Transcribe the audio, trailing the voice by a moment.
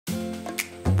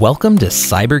Welcome to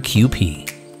CyberQP.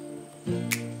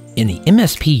 In the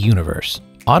MSP universe,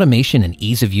 automation and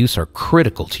ease of use are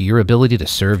critical to your ability to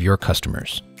serve your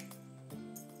customers.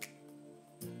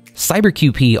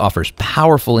 CyberQP offers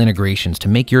powerful integrations to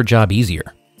make your job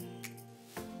easier.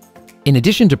 In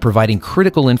addition to providing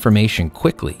critical information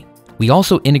quickly, we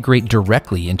also integrate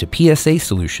directly into PSA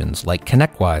solutions like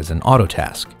ConnectWise and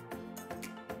Autotask.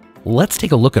 Let's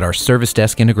take a look at our Service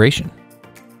Desk integration.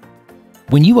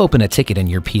 When you open a ticket in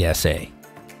your PSA,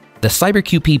 the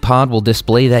CyberQP pod will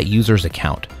display that user's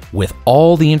account with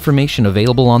all the information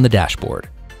available on the dashboard,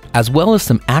 as well as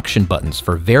some action buttons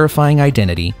for verifying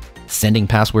identity, sending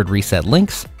password reset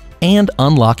links, and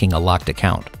unlocking a locked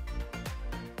account.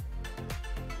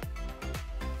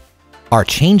 Our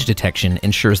change detection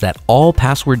ensures that all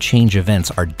password change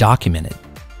events are documented.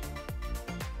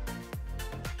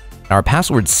 Our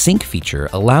password sync feature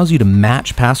allows you to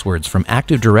match passwords from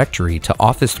Active Directory to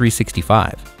Office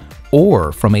 365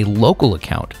 or from a local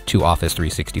account to Office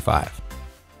 365.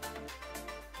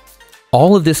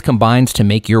 All of this combines to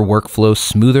make your workflow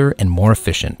smoother and more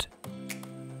efficient.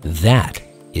 That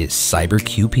is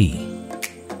CyberQP.